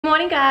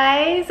morning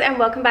guys, and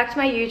welcome back to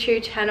my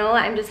YouTube channel.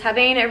 I'm just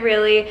having a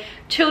really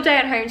chill day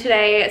at home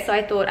today, so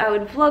I thought I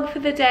would vlog for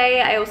the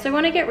day. I also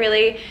want to get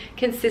really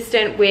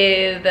consistent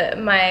with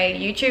my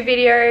YouTube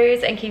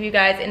videos and keep you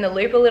guys in the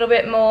loop a little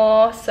bit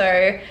more,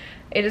 so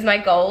it is my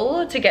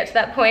goal to get to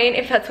that point.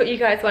 If that's what you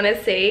guys want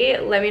to see,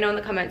 let me know in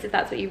the comments if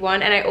that's what you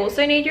want. And I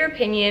also need your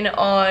opinion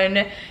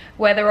on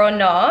whether or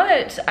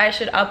not I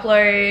should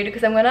upload,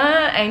 because I'm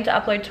gonna aim to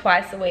upload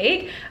twice a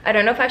week. I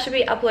don't know if I should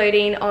be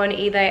uploading on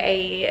either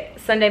a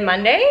Sunday,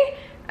 Monday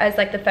as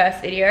like the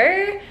first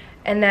video,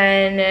 and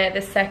then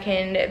the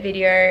second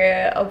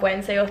video of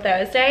Wednesday or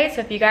Thursday. So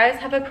if you guys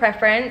have a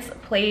preference,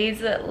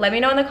 please let me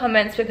know in the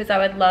comments, because I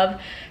would love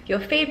your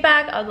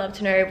feedback. I'd love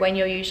to know when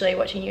you're usually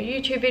watching your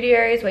YouTube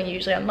videos, when you're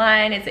usually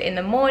online. Is it in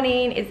the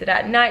morning? Is it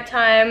at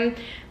nighttime?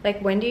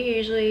 Like, when do you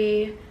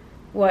usually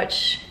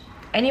watch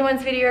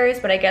anyone's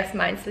videos? But I guess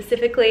mine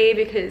specifically,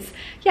 because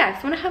yeah, I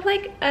just want to have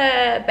like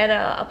a better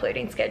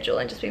uploading schedule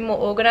and just be more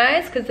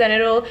organized, because then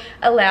it'll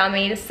allow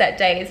me to set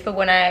days for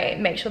when I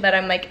make sure that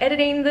I'm like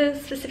editing the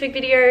specific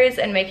videos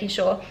and making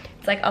sure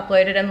it's like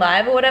uploaded and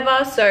live or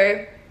whatever.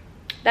 So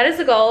that is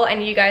the goal. I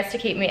need you guys to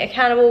keep me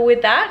accountable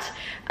with that.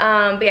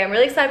 But yeah, I'm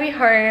really excited to be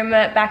home,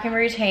 back in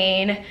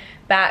routine,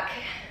 back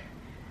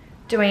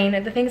doing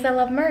the things I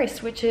love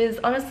most, which is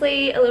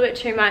honestly a little bit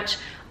too much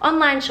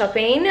online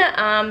shopping.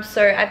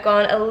 So I've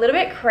gone a little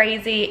bit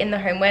crazy in the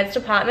homewares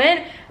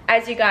department,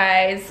 as you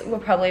guys were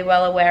probably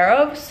well aware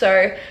of.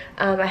 So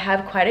I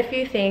have quite a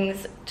few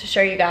things to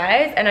show you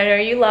guys, and I know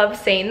you love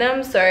seeing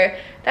them, so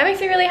that makes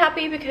me really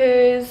happy,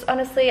 because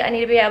honestly I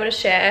need to be able to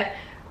share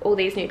all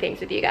these new things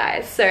with you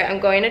guys. So I'm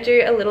going to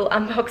do a little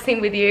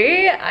unboxing with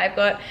you. I've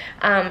got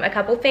a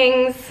couple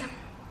things.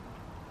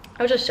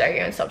 I'll just show you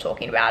and stop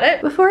talking about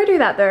it. Before I do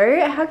that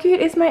though, how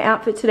cute is my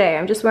outfit today?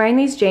 I'm just wearing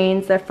these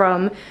jeans. They're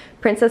from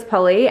Princess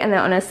Polly, and they're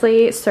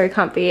honestly so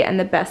comfy and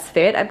the best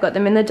fit. I've got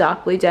them in the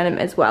dark blue denim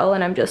as well,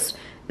 and I'm just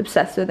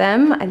obsessed with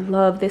them. I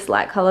love this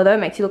light color though. It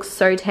makes you look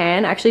so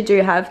tan. I actually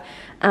do have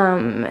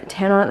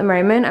tan on at the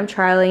moment. I'm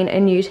trialing a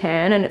new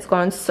tan and it's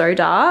gone so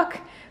dark.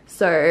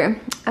 So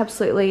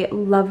absolutely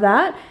love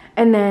that.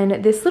 And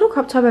then this little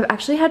crop top I've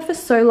actually had for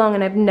so long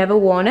and I've never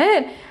worn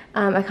it.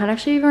 I can't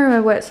actually even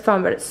remember where it's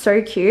from, but it's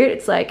so cute.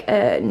 It's like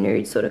a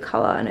nude sort of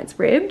color and it's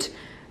ribbed.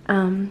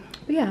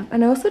 But yeah,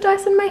 and I also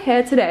Dysoned my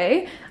hair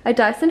today. I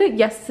Dysoned it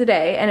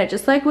yesterday and it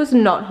just like was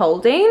not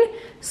holding.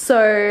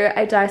 So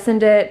I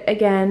Dysoned it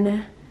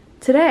again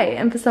today,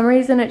 and for some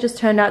reason it just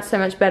turned out so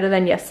much better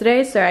than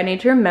yesterday. So I need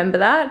to remember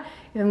that.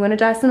 If I'm gonna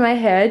Dyson my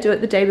hair, do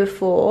it the day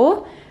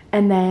before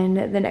and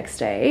then the next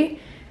day.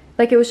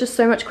 Like, it was just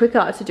so much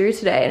quicker to do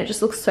today and it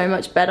just looks so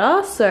much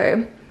better.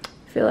 So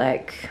I feel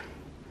like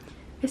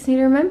I just need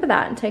to remember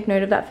that and take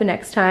note of that for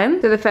next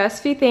time. So the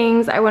first few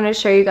things I want to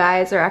show you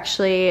guys are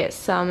actually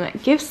some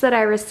gifts that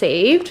I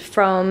received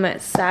from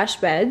Sash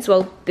Beds.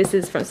 Well, this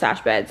is from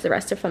Sash Beds, the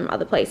rest are from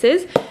other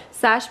places.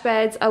 Sash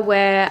Beds are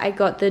where I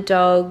got the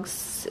dog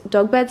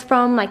beds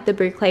from, like the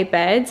boucle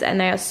beds, and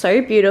they are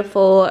so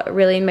beautiful,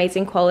 really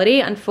amazing quality.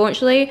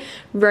 Unfortunately,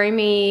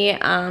 Romy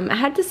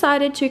had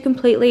decided to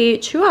completely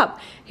chew up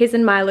his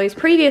and Milo's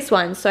previous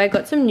ones, so I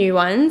got some new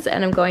ones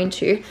and I'm going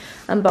to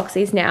unbox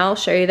these now. I'll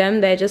show you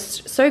them. They're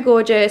just so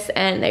gorgeous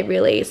and they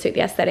really suit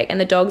the aesthetic, and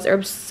the dogs are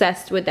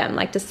obsessed with them.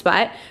 Like,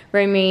 despite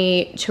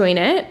Romy chewing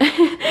it,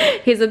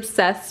 he's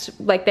obsessed.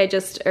 Like, they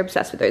just are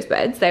obsessed with those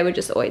beds. They would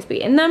just always be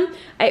in them.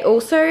 I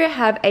also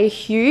have a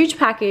huge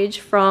package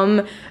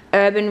from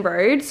Urban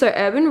Road. So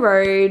Urban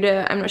Road,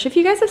 I'm not sure if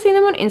you guys have seen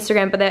them on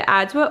Instagram, but their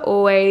ads were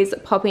always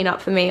popping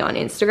up for me on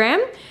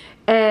Instagram.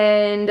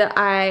 And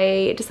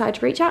I decided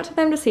to reach out to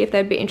them to see if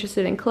they'd be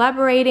interested in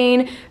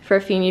collaborating for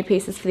a few new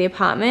pieces for the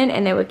apartment,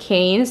 and they were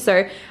keen.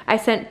 So I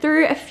sent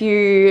through a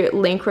few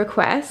link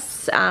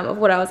requests of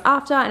what I was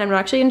after, and I'm not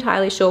actually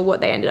entirely sure what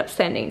they ended up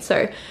sending.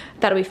 So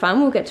that'll be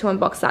fun. We'll get to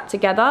unbox that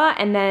together.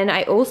 And then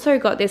I also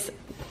got this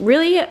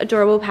really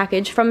adorable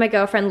package from my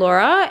girlfriend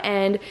Laura,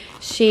 and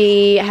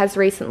she has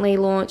recently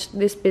launched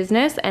this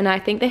business, and I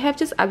think they have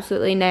just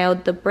absolutely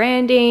nailed the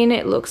branding.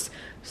 It looks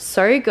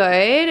so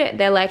good.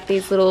 They're like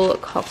these little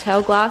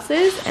cocktail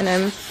glasses, and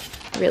I'm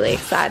really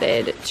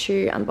excited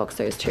to unbox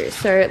those too.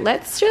 So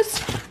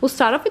we'll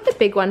start off with the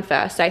big one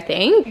first, I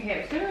think.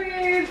 Okay, I'm gonna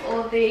remove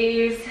all of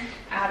these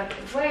out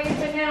of the way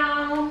for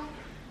now.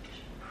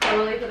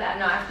 Probably put that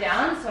knife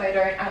down so I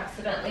don't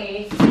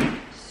accidentally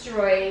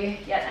destroy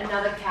yet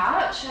another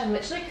couch. I'm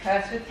literally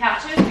cursed with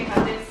couches. We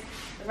have this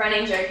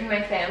running joke in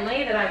my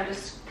family that I'm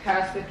just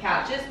cursed with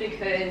couches,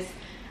 because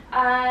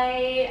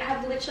I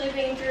have literally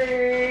been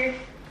through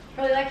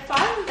probably like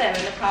 5 of them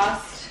in the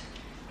past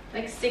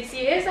like 6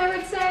 years, I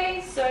would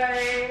say. So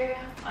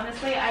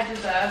honestly, I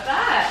deserve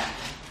that.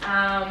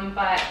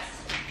 But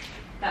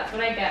that's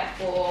what I get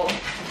for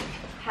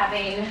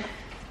having,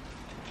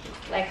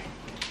 like,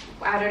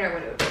 I don't know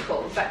what it would be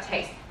called, but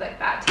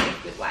bad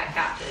taste with white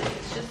couches.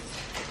 It's just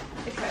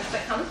the curse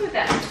that comes with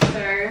it.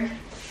 So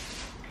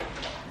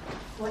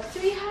what do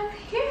we have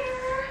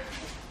here?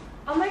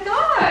 Oh my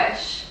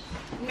gosh,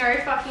 no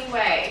fucking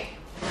way.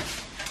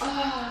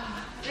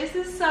 Oh, this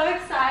is so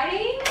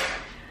exciting.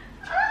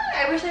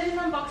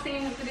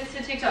 unboxing for this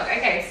to TikTok.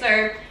 Okay,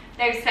 so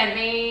they've sent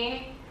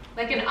me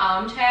like an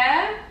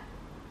armchair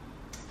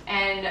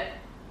and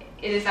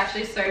it is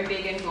actually so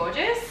big and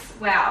gorgeous.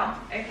 Wow,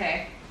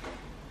 okay.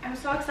 I'm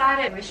so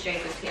excited. I wish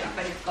Jake was here,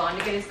 but he's gone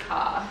to get his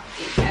car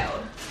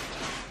detailed.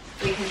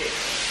 We can do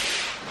this.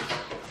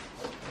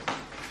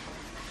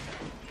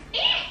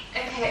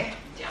 Okay,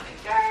 down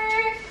we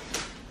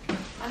go.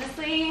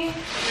 Honestly, I'm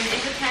an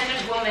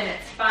independent woman,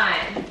 it's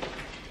fine.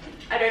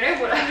 I don't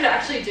know what I would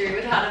actually do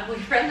without a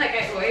boyfriend. Like,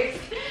 I always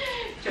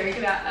joke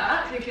about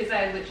that because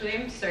I literally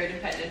am so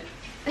dependent.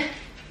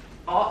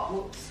 Oh,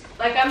 whoops.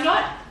 Like, I'm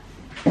not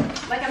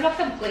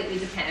completely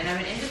dependent. I'm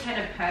an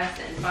independent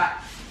person, but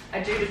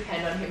I do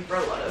depend on him for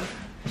a lot of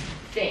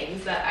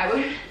things that I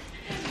would,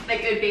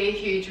 like, it would be a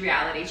huge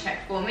reality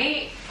check for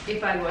me.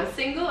 If I was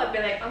single, I'd be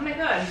like, oh my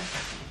God,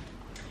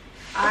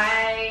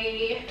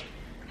 I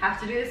have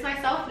to do this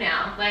myself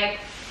now. Like,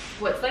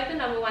 what's like the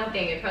 #1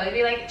 thing? It'd probably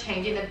be like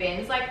changing the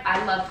bins. Like,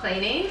 I love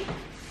cleaning.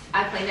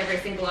 I clean every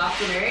single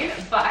afternoon,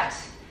 but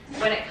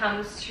when it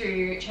comes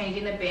to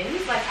changing the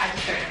bins, like, I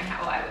just don't know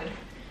how I would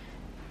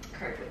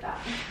cope with that.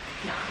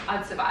 No,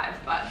 I'd survive,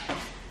 but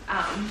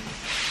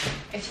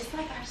it's just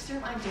like, I just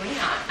don't like doing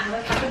that. I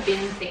like have a bin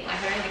thing.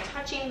 Like, I don't like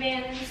touching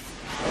bins.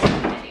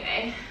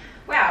 Anyway,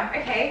 wow,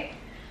 okay.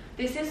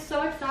 This is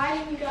so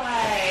exciting, you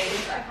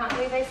guys. I can't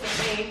believe they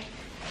sent me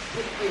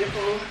this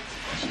beautiful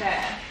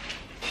chair.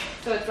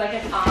 So it's like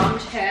an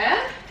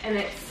armchair and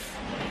it's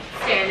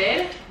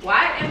standard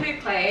white and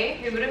boucle.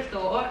 Who would have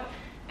thought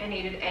I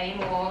needed any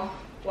more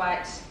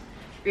white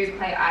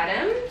boucle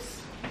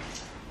items?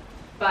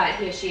 But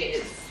here she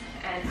is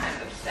and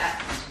I'm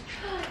obsessed.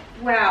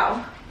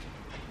 Wow.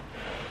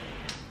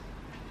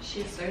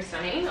 She's so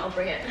stunning. I'll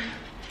bring it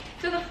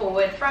to the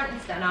forward, front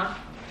and center.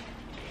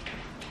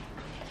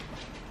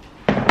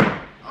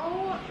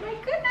 Oh my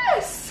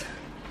goodness.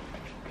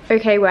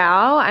 Okay,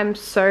 wow, I'm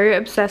so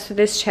obsessed with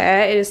this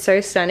chair. It is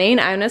so stunning.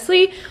 I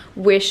honestly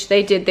wish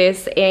they did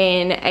this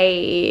in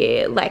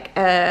a like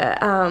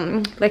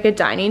a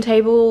dining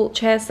table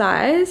chair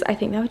size. I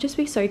think that would just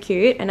be so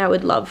cute and I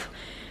would love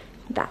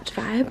that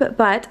vibe.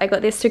 But I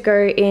got this to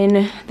go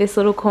in this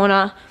little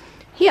corner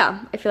here.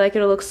 I feel like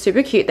it'll look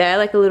super cute there,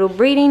 like a little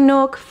reading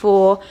nook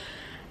for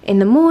in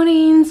the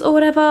mornings or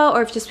whatever,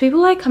 or if just people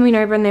like coming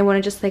over and they want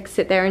to just like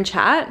sit there and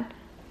chat.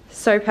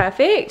 So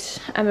perfect.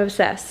 I'm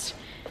obsessed.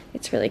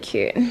 It's really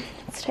cute.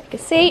 Let's take a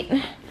seat.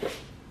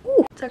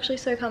 Ooh, it's actually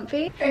so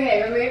comfy.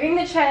 Okay, we're moving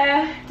the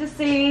chair to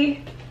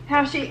see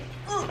how she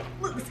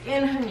looks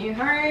in her new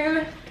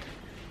home.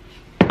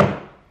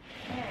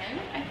 And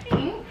I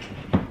think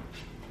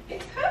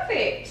it's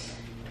perfect.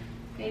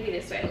 Maybe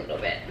this way a little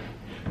bit.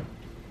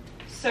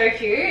 So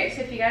cute.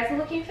 So if you guys are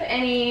looking for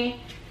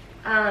any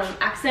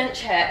accent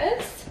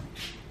chairs,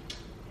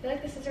 I feel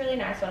like this is a really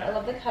nice one. I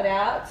love the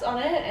cutouts on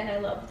it and I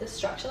love the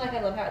structure. Like,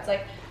 I love how it's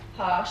like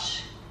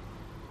harsh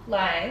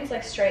lines,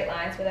 like straight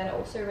lines, but then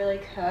also really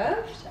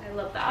curved. I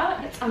love that.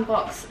 Let's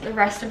unbox the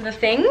rest of the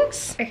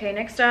things. Okay,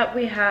 next up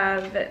we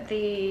have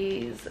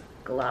these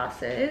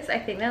glasses. I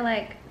think they're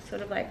like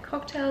sort of like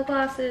cocktail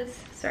glasses.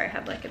 Sorry, I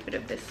have like a bit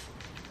of this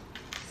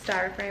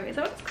styrofoam. Is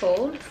that what it's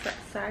called?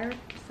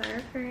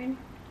 Styrofoam?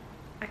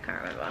 I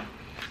can't remember.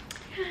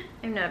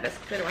 I'm nervous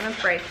because I don't want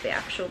to break the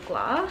actual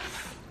glass.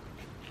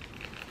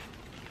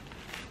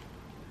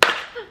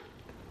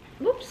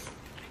 Whoops.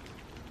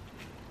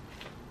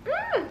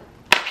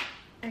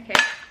 Okay.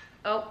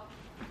 Oh.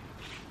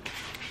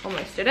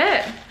 Almost did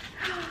it.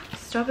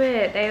 Stop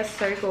it. They are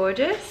so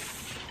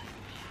gorgeous.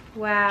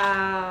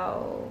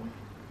 Wow.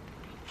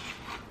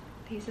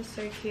 These are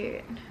so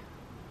cute.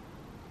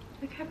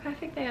 Look how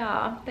perfect they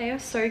are. They are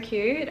so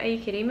cute. Are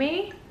you kidding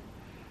me?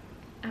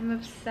 I'm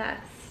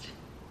obsessed.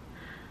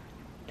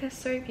 They're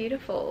so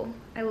beautiful.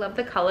 I love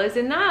the colors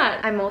in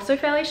that. I'm also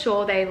fairly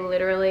sure they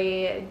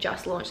literally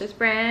just launched this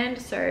brand,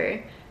 so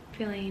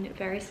feeling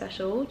very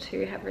special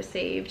to have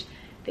received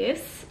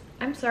this.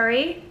 I'm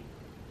sorry.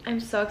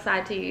 I'm so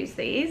excited to use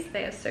these.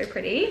 They are so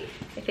pretty.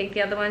 I think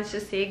the other one's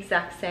just the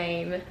exact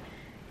same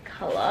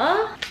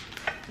color.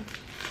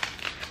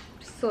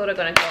 Sort of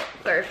gonna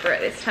go for it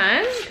this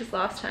time because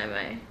last time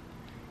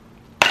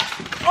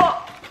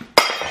oh!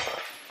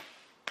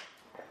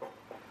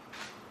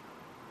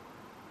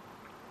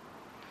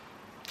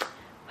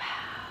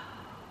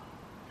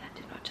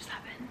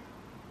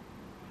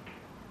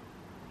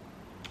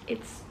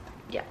 It's,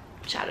 yeah,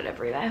 shattered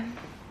everywhere.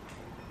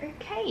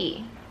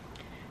 Okay.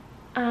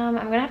 I'm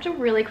gonna have to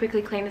really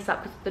quickly clean this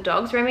up with the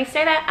dogs. Remy,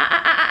 stay there.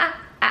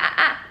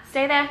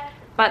 Stay there.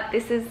 But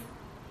this is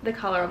the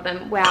color of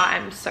them. Wow,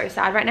 I'm so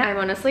sad right now. I'm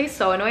honestly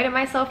so annoyed at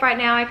myself right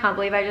now. I can't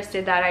believe I just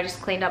did that. I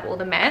just cleaned up all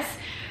the mess.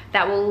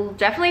 That will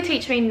definitely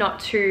teach me not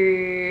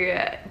to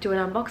do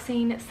an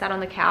unboxing sat on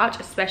the couch,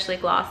 especially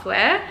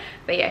glassware.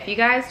 But yeah, if you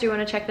guys do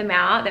want to check them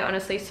out, they're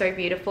honestly so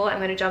beautiful.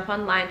 I'm gonna jump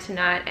online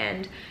tonight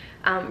and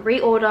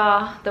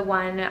reorder the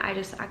one I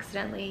just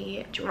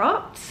accidentally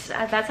dropped.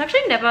 That's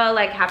actually never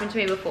like happened to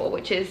me before,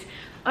 which is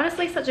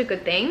honestly such a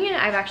good thing.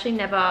 I've actually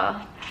never,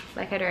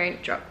 like, I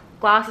don't drop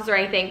glasses or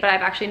anything, but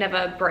I've actually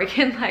never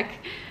broken like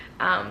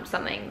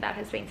something that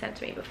has been sent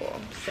to me before.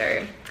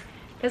 So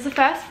there's a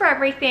first for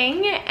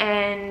everything,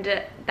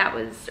 and that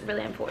was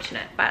really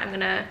unfortunate, but I'm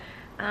gonna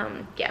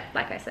yeah,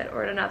 like I said,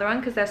 order another one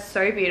because they're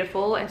so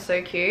beautiful and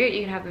so cute.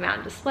 You can have them out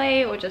on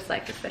display or just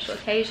like for special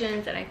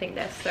occasions, and I think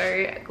they're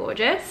so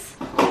gorgeous.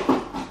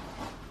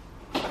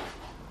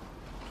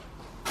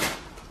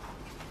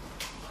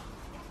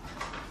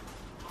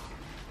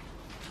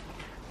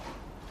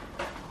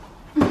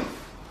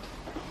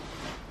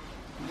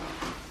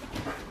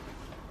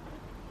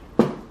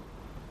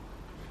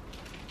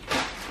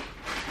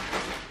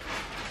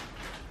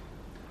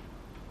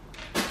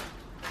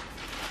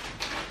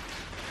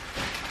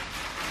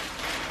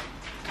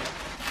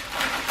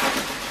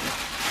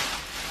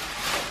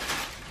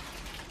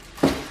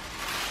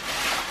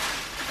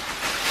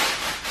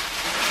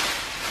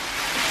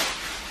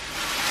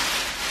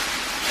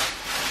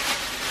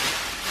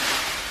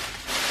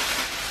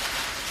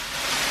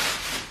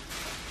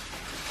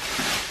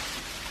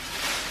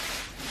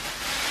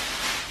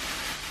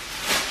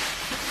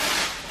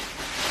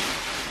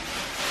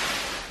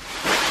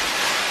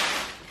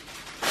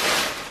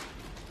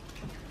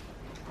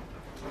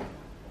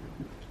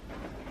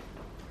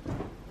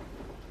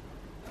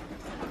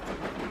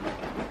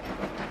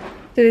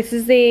 So this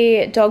is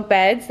the dog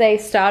beds. They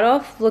start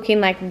off looking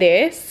like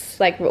this,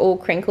 like all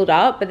crinkled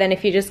up, but then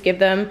if you just give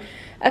them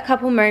a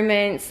couple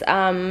moments,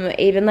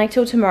 even like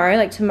till tomorrow,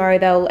 like tomorrow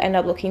they'll end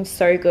up looking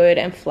so good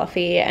and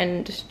fluffy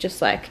and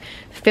just like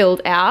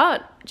filled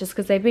out, just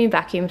because they've been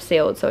vacuum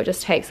sealed, so it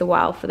just takes a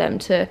while for them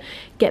to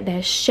get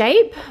their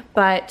shape.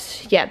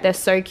 But yeah, they're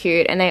so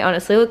cute and they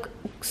honestly look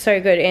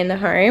so good in the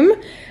home.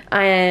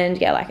 And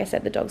yeah, like I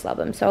said, the dogs love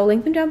them, so I'll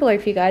link them down below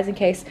for you guys in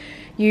case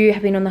you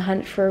have been on the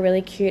hunt for a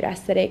really cute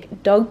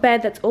aesthetic dog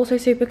bed that's also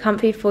super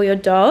comfy for your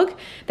dog.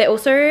 They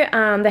also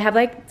they have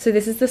like, so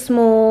this is the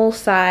small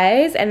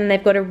size, and then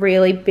they've got a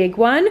really big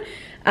one.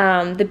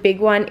 The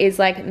big one is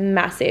like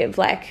massive,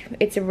 like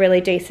it's a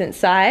really decent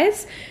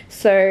size.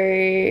 So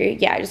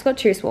yeah, I just got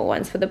two small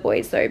ones for the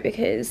boys though,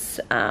 because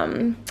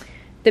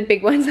the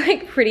big one's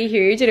like pretty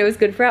huge, and it was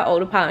good for our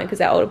old apartment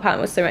because our old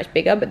apartment was so much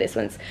bigger, but this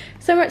one's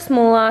so much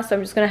smaller. So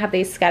I'm just gonna have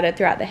these scattered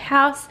throughout the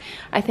house.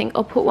 I think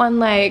I'll put one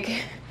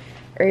like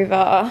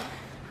over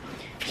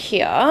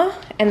here,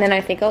 and then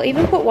I think I'll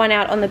even put one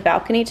out on the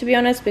balcony, to be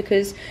honest,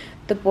 because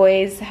the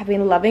boys have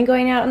been loving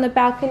going out on the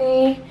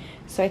balcony.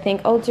 So I think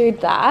I'll do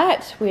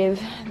that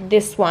with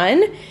this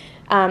one.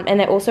 And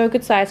they're also a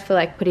good size for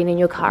like putting in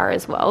your car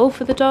as well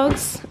for the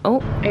dogs.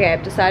 Oh, okay,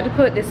 I've decided to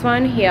put this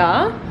one here,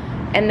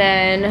 and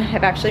then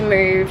I've actually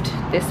moved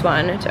this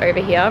one to over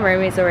here.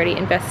 Romy's already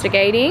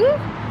investigating.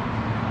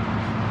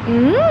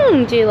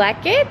 Do you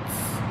like it?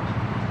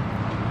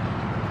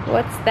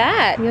 What's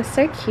that? You're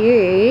so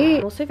cute.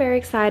 I'm also very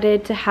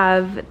excited to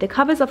have the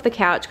covers off the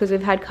couch, because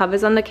we've had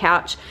covers on the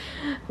couch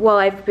while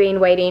I've been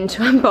waiting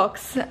to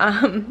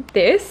unbox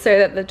this, so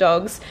that the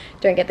dogs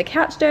don't get the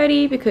couch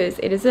dirty, because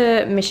it is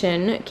a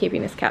mission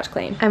keeping this couch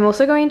clean. I'm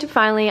also going to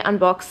finally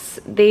unbox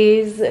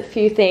these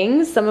few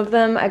things. Some of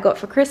them I got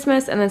for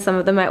Christmas, and then some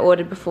of them I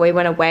ordered before we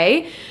went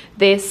away.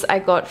 This I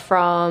got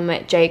from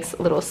Jake's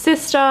little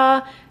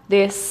sister.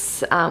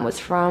 This was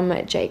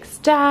from Jake's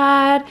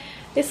dad.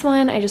 This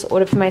one I just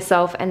ordered for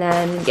myself, and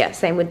then yeah,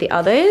 same with the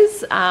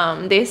others.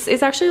 This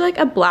is actually like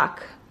a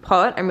black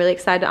pot. I'm really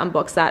excited to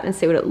unbox that and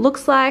see what it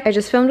looks like. I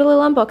just filmed a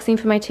little unboxing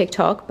for my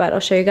TikTok, but I'll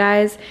show you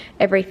guys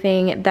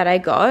everything that I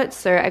got.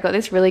 So I got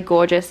this really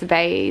gorgeous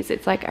vase.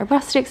 It's like a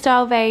rustic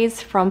style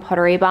vase from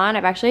Pottery Barn.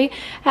 I've actually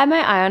had my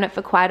eye on it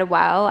for quite a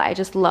while. I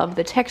just love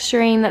the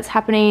texturing that's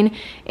happening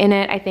in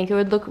it. I think it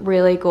would look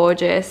really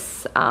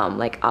gorgeous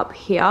like up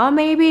here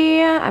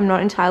maybe. I'm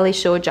not entirely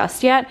sure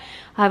just yet.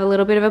 I have a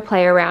little bit of a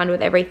play around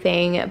with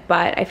everything,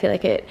 but I feel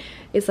like it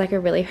is like a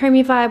really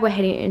homey vibe. We're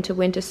heading into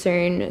winter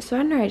soon, so I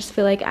don't know, I just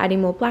feel like adding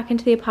more black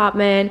into the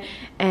apartment,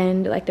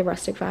 and like the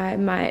rustic vibe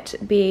might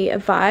be a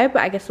vibe,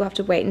 but I guess we'll have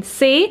to wait and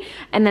see.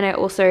 And then I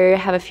also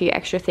have a few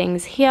extra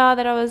things here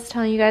that I was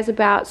telling you guys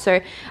about. So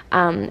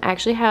I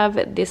actually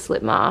have this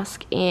lip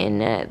mask in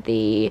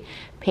the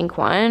pink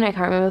one. I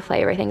can't remember the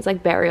flavor. I think it's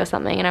like berry or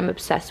something, and I'm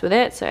obsessed with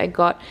it. So I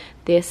got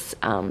this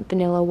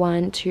vanilla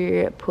one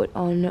to put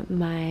on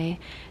my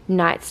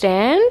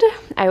nightstand.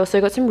 I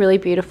also got some really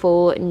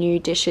beautiful new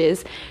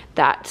dishes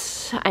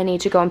that I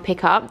need to go and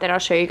pick up that I'll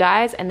show you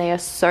guys, and they are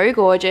so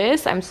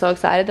gorgeous. I'm so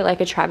excited. They're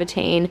like a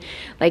travertine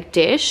like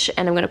dish,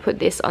 and I'm going to put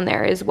this on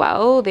there as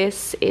well.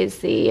 This is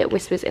the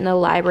Whispers in the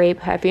Library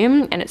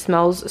perfume, and it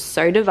smells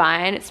so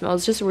divine. It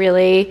smells just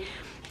really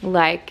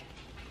like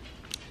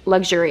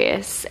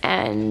luxurious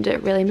and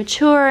really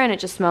mature, and it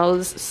just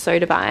smells so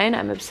divine.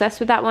 I'm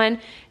obsessed with that one.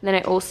 And then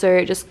I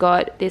also just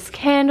got this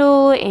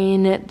candle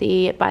in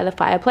the by the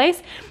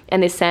fireplace,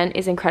 and this scent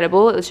is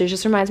incredible. It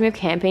just reminds me of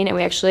camping, and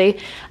we actually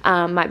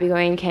might be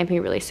going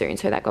camping really soon,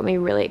 so that got me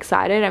really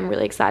excited. I'm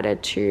really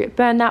excited to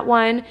burn that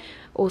one.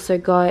 Also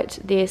got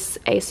this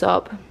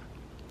Aesop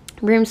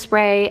room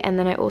spray, and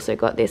then I also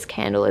got this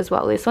candle as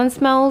well. This one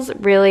smells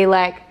really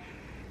like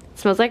It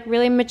smells like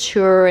really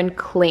mature and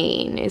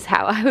clean is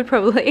how I would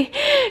probably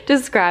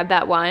describe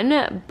that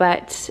one.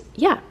 But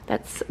yeah,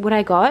 that's what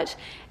I got.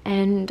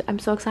 And I'm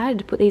so excited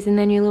to put these in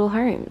their new little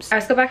homes. I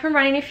just got back from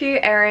running a few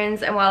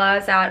errands, and while I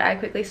was out I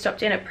quickly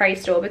stopped in at Prey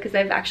store because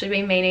they've actually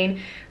been meaning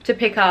to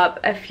pick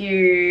up a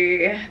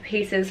few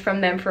pieces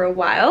from them for a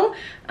while.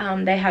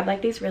 They have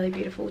like these really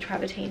beautiful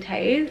travertine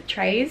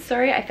trays.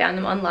 Sorry, I found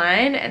them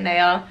online and they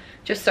are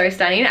just so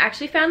stunning. I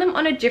actually found them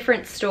on a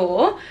different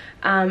store.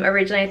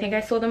 Originally I think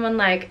I saw them on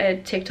like a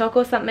TikTok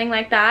or something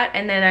like that,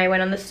 and then I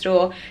went on the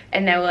store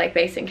and they were like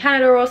based in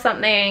Canada or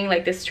something,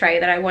 like this tray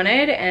that I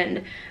wanted,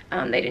 and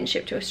they didn't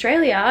ship to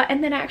Australia,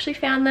 and then I actually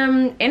found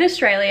them in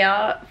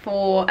Australia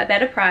for a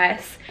better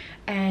price,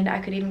 and I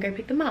could even go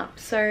pick them up.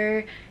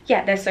 So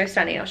yeah, they're so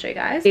stunning. I'll show you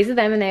guys. These are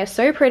them and they are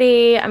so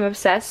pretty. I'm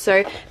obsessed.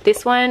 So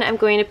this one I'm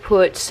going to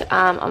put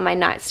on my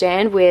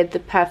nightstand with the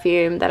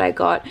perfume that I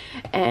got,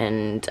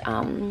 and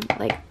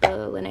like the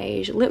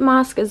Laneige lip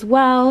mask as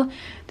well.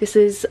 This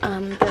is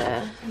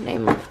the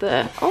name of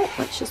the, oh,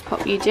 let's just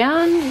pop you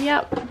down.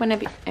 Yep,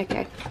 whenever,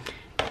 okay.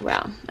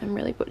 Wow, I'm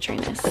really butchering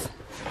this.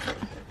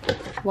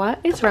 What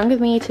is wrong with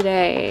me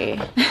today?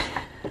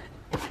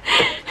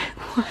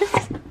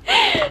 What?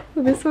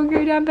 Will this one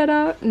go down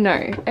better?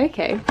 No.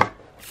 Okay.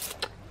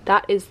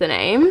 That is the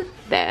name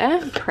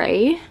there.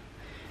 Prey.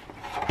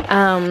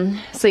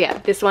 So yeah,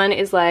 this one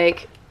is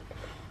like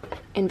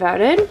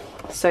inverted.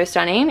 So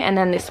stunning. And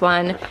then this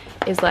one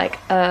is like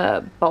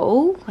a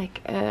bowl,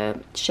 like a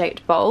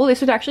shaped bowl.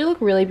 This would actually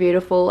look really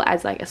beautiful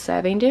as like a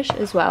serving dish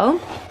as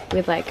well,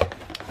 with like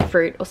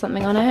fruit or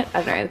something on it.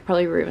 I don't know,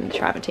 probably ruined the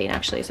travertine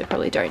actually, so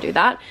probably don't do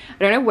that. I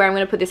don't know where I'm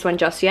going to put this one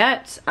just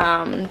yet,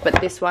 but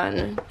this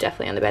one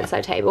definitely on the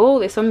bedside table.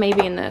 This one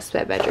maybe in the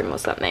spare bedroom or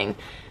something.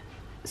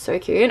 So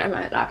cute. I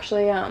might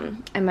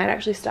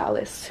actually style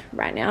this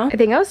right now. I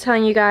think I was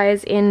telling you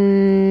guys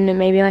in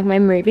maybe like my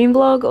moving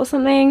vlog or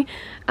something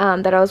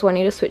that I was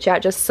wanting to switch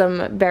out just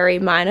some very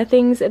minor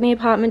things in the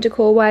apartment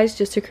decor wise,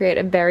 just to create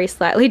a very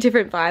slightly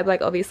different vibe.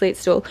 Like obviously it's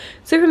still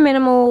super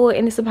minimal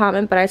in this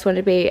apartment, but I just wanted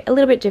to be a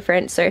little bit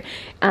different. So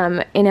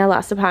in our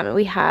last apartment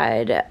we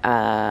had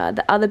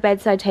the other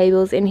bedside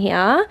tables in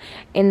here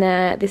in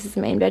this is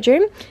the main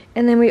bedroom,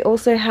 and then we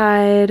also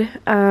had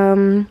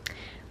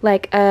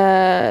like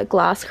a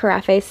glass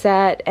carafe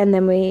set, and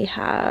then we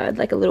had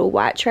like a little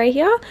white tray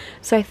here.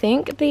 So I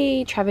think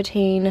the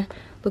travertine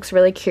looks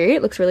really cute.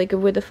 It looks really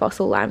good with the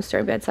fossil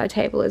limestone bedside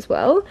table as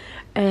well,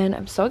 and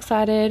I'm so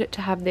excited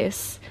to have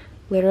this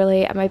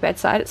literally at my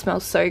bedside. It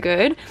smells so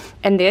good,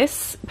 and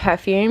this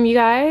perfume, you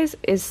guys,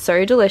 is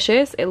so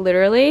delicious. It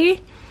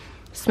literally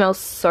smells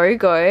so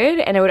good,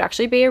 and it would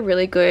actually be a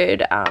really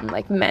good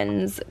like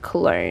men's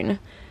cologne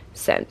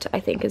scent, I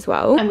think, as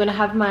well. I'm gonna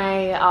have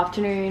my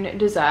afternoon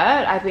dessert.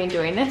 I've been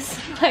doing this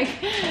like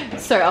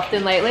so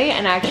often lately,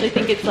 and I actually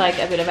think it's like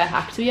a bit of a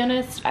hack, to be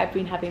honest. I've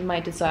been having my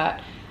dessert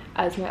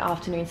as my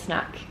afternoon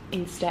snack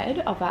instead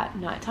of at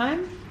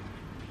nighttime.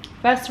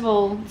 First of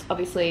all, it's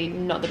obviously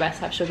not the best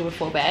to have sugar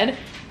before bed.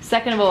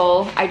 Second of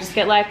all, I just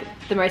get like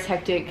the most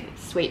hectic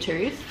sweet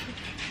tooth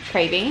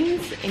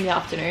cravings in the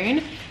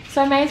afternoon,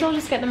 so I may as well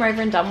just get them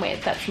over and done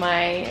with. That's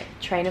my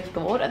train of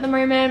thought at the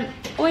moment.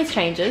 Always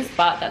changes,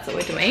 but that's what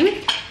we're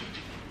doing.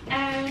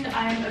 And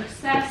I'm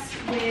obsessed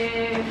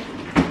with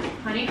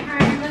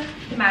honeycomb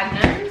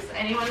magnums.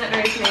 Anyone that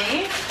knows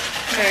me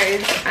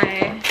knows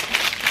I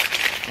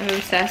am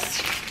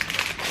obsessed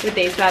with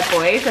these bad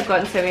boys. I've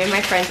gotten so many of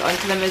my friends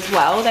onto them as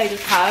well. They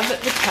just have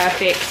the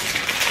perfect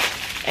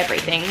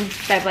everything.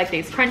 They have like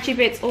these crunchy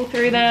bits all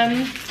through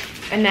them,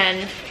 and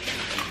then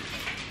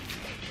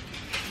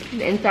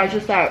the inside's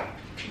just like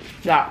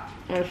that.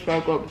 It's so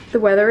good. The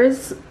weather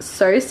is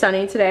so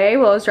sunny today.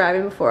 While I was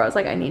driving before, I was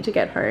like, I need to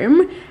get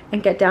home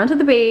and get down to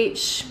the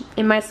beach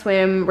in my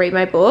swim, read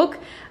my book.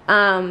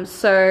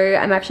 So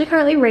I'm actually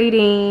currently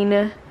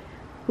reading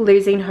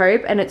Losing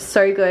Hope, and it's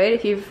so good.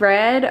 If you've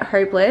read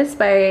Hopeless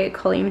by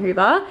Colleen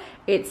Hoover,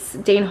 it's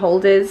Dean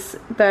Holder's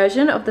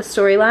version of the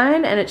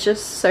storyline, and it's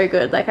just so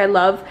good. Like, I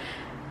love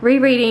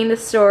rereading the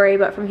story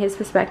but from his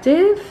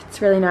perspective.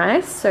 It's really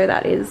nice. So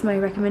that is my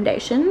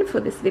recommendation for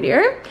this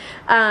video.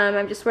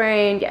 I'm just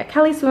wearing, yeah,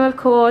 Cali Swim, of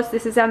course.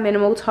 This is our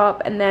minimal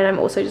top, and then I'm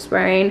also just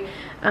wearing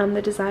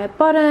the Desire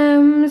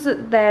bottoms.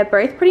 They're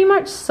both pretty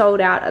much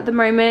sold out at the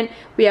moment.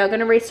 We are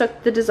going to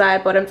restock the Desire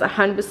bottoms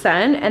 100%,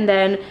 and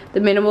then the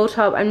minimal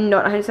top I'm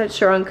not 100%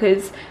 sure on,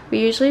 because we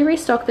usually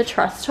restock the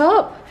Trust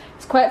top.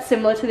 It's quite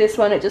similar to this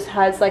one, it just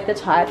has like the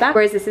tie back,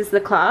 whereas this is the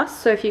Class.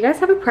 So if you guys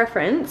have a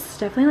preference,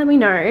 definitely let me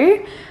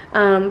know.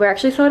 We're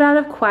actually sold out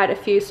of quite a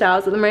few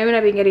styles at the moment.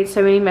 I've been getting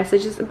so many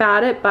messages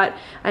about it, but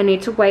I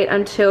need to wait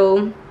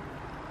until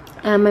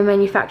my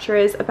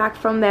manufacturers are back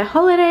from their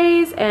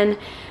holidays and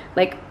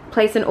like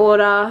place an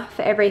order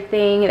for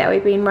everything that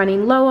we've been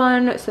running low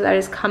on. So that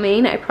is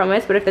coming, I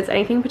promise. But if there's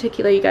anything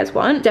particular you guys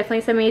want,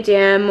 definitely send me a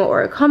DM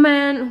or a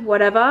comment,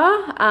 whatever,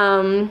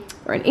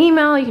 or an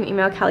email. You can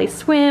email Cali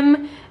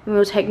Swim, and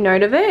we'll take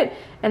note of it.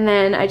 And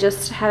then I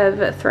just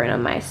have thrown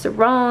on my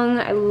sarong.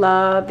 I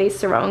love these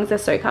sarongs, they're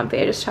so comfy.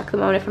 I just chuck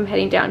them on if I'm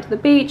heading down to the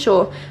beach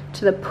or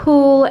to the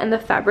pool, and the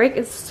fabric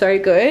is so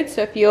good.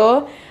 So if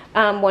you're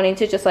wanting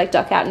to just like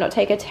duck out and not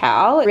take a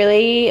towel,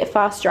 really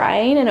fast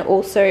drying, and it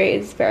also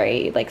is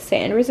very like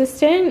sand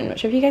resistant. I'm not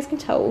sure if you guys can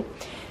tell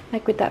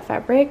like with that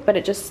fabric, but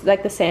it just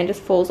like the sand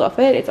just falls off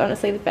it. It's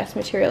honestly the best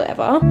material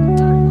ever.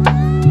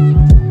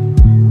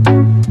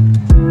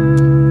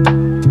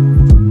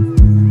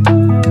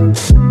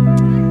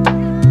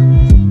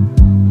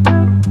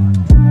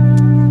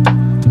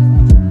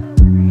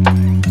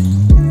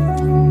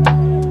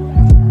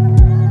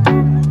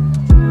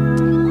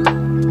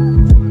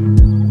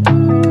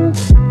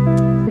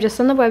 Just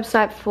on the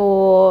website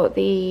for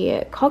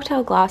the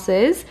cocktail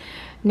glasses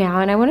now,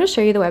 and I want to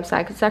show you the website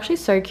because it's actually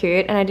so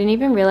cute, and I didn't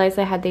even realize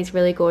they had these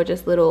really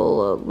gorgeous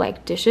little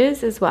like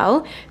dishes as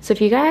well. So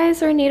if you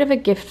guys are in need of a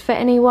gift for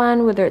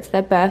anyone, whether it's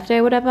their birthday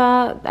or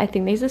whatever, I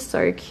think these are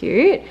so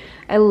cute.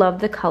 I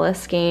love the color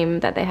scheme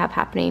that they have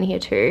happening here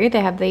too.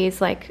 They have these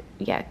like,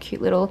 yeah,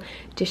 cute little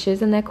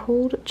dishes, and they're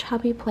called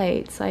chubby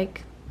plates.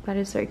 Like, that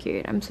is so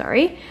cute. I'm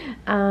sorry.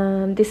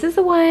 This is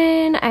the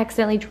one I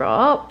accidentally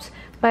dropped,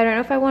 but I don't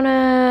know if I want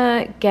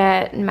to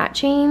get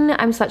matching.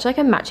 I'm such like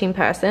a matching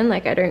person.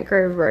 Like, I don't go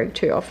rogue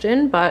too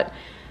often, but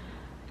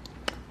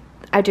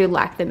I do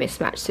like the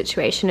mismatch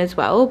situation as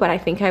well. But I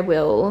think I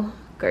will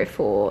go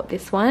for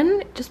this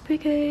one just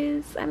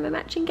because I'm a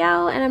matching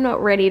gal and I'm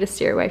not ready to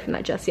steer away from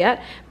that just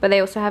yet. But they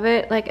also have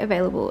it like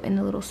available in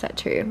the little set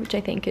too, which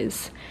I think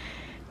is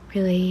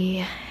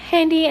really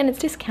handy, and it's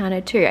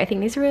discounted too. I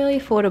think these are really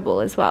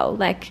affordable as well.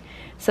 Like,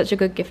 such a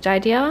good gift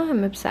idea.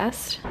 I'm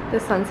obsessed. The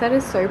sunset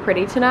is so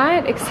pretty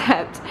tonight,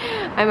 except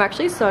I'm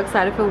actually so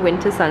excited for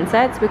winter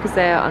sunsets because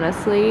they're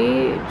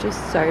honestly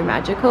just so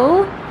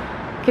magical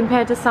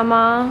compared to summer.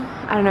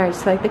 I don't know,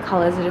 just like the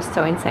colors are just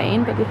so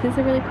insane, but this is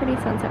a really pretty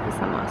sunset for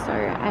summer, so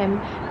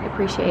I'm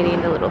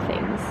appreciating the little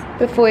things.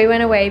 Before we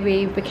went away,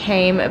 we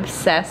became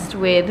obsessed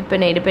with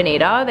Bonita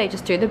Bonita. They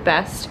just do the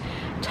best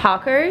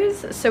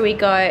tacos. So we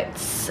got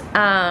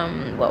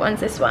what one's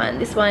this one?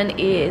 This one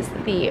is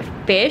the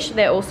fish.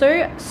 They're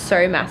also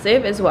so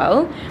massive as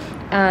well.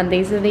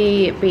 These are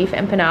the beef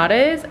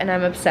empanadas, and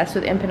I'm obsessed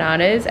with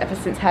empanadas ever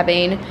since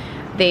having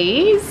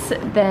these.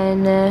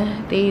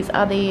 Then these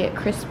are the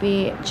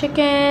crispy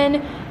chicken,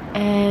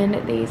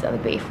 and these are the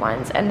beef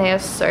ones, and they are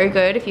so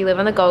good. If you live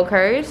on the Gold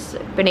Coast,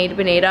 Bonita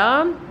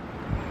Bonita,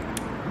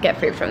 get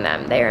food from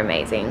them. They are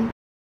amazing.